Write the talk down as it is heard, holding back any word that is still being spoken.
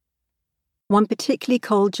One particularly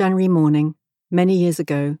cold January morning, many years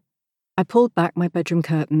ago, I pulled back my bedroom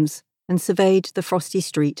curtains and surveyed the frosty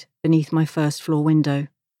street beneath my first-floor window.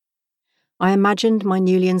 I imagined my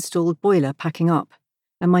newly installed boiler packing up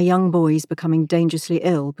and my young boys becoming dangerously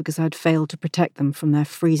ill because I had failed to protect them from their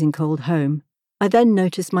freezing cold home. I then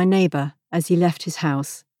noticed my neighbour as he left his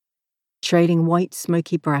house, trailing white,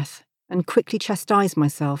 smoky breath, and quickly chastised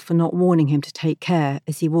myself for not warning him to take care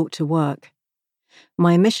as he walked to work.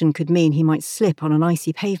 My omission could mean he might slip on an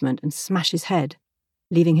icy pavement and smash his head,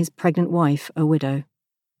 leaving his pregnant wife a widow.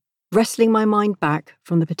 Wrestling my mind back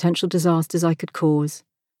from the potential disasters I could cause,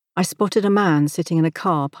 I spotted a man sitting in a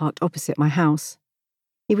car parked opposite my house.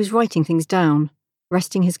 He was writing things down,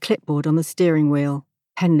 resting his clipboard on the steering wheel,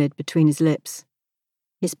 pen lid between his lips.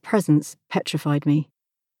 His presence petrified me.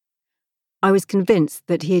 I was convinced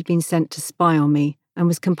that he had been sent to spy on me and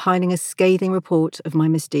was compiling a scathing report of my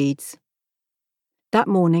misdeeds. That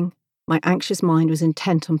morning, my anxious mind was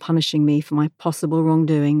intent on punishing me for my possible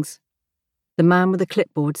wrongdoings. The man with the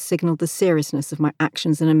clipboard signalled the seriousness of my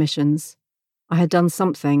actions and omissions. I had done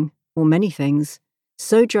something, or many things,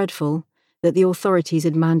 so dreadful that the authorities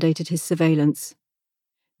had mandated his surveillance.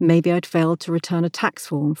 Maybe I'd failed to return a tax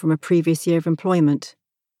form from a previous year of employment,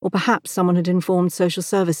 or perhaps someone had informed social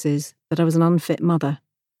services that I was an unfit mother.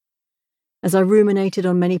 As I ruminated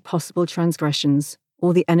on many possible transgressions,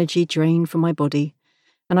 all the energy drained from my body,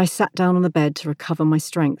 and I sat down on the bed to recover my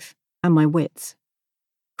strength and my wits.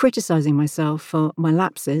 Criticising myself for my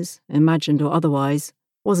lapses, imagined or otherwise,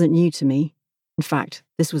 wasn't new to me. In fact,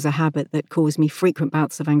 this was a habit that caused me frequent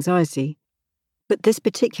bouts of anxiety. But this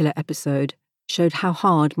particular episode showed how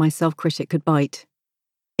hard my self-critic could bite.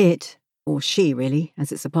 It, or she really,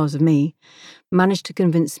 as it's a part of me, managed to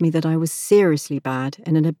convince me that I was seriously bad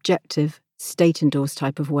in an objective, state-endorsed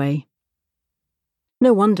type of way.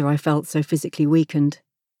 No wonder I felt so physically weakened.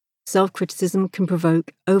 Self-criticism can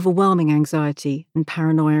provoke overwhelming anxiety and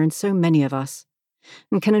paranoia in so many of us,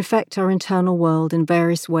 and can infect our internal world in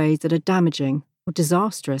various ways that are damaging or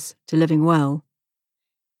disastrous to living well.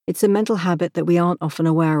 It's a mental habit that we aren't often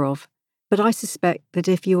aware of, but I suspect that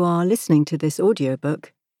if you are listening to this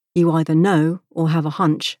audiobook, you either know or have a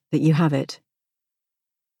hunch that you have it.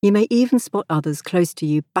 You may even spot others close to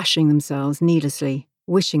you bashing themselves needlessly,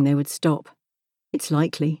 wishing they would stop. It's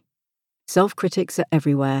likely. Self-critics are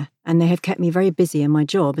everywhere, and they have kept me very busy in my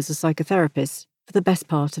job as a psychotherapist for the best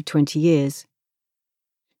part of 20 years.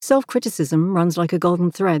 Self-criticism runs like a golden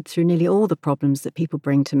thread through nearly all the problems that people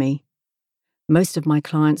bring to me. Most of my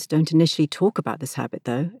clients don't initially talk about this habit,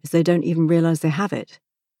 though, as they don't even realise they have it.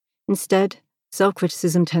 Instead,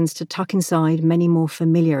 self-criticism tends to tuck inside many more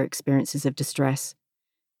familiar experiences of distress,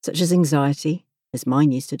 such as anxiety, as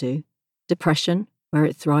mine used to do, depression, where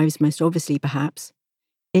it thrives most obviously perhaps,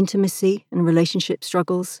 intimacy and relationship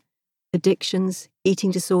struggles, addictions,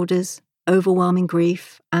 eating disorders, overwhelming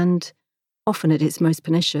grief, and, often at its most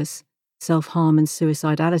pernicious, self-harm and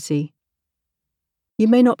suicidality. You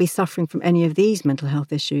may not be suffering from any of these mental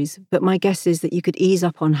health issues, but my guess is that you could ease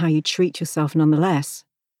up on how you treat yourself nonetheless.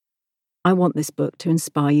 I want this book to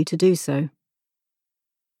inspire you to do so.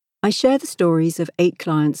 I share the stories of 8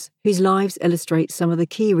 clients whose lives illustrate some of the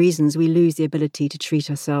key reasons we lose the ability to treat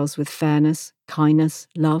ourselves with fairness, kindness,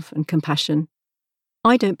 love, and compassion.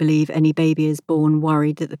 I don't believe any baby is born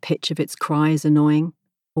worried that the pitch of its cry is annoying,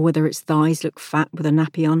 or whether its thighs look fat with a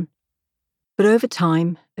nappy on. But over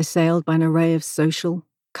time, assailed by an array of social,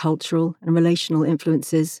 cultural, and relational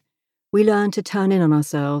influences, we learn to turn in on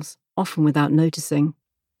ourselves, often without noticing.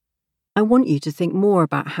 I want you to think more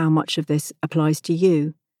about how much of this applies to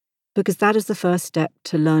you, because that is the first step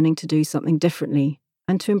to learning to do something differently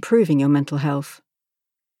and to improving your mental health.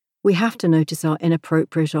 We have to notice our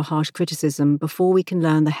inappropriate or harsh criticism before we can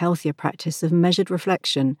learn the healthier practice of measured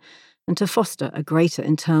reflection and to foster a greater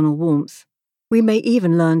internal warmth. We may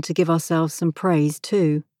even learn to give ourselves some praise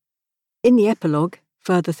too. In the epilogue,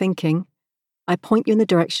 Further Thinking, I point you in the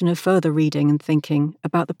direction of further reading and thinking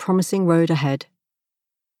about the promising road ahead.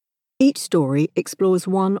 Each story explores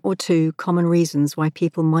 1 or 2 common reasons why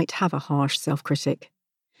people might have a harsh self-critic,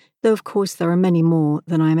 though of course there are many more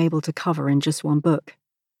than I am able to cover in just one book.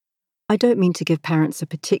 I don't mean to give parents a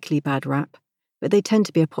particularly bad rap, but they tend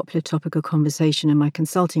to be a popular topic of conversation in my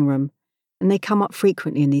consulting room, and they come up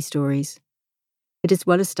frequently in these stories. It is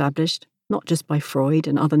well established, not just by Freud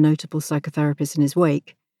and other notable psychotherapists in his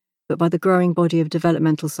wake, but by the growing body of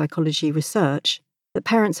developmental psychology research, that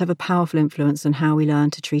parents have a powerful influence on how we learn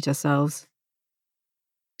to treat ourselves.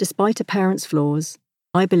 Despite a parent's flaws,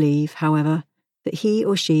 I believe, however, that he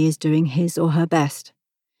or she is doing his or her best.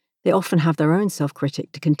 They often have their own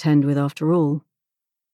self-critic to contend with after all.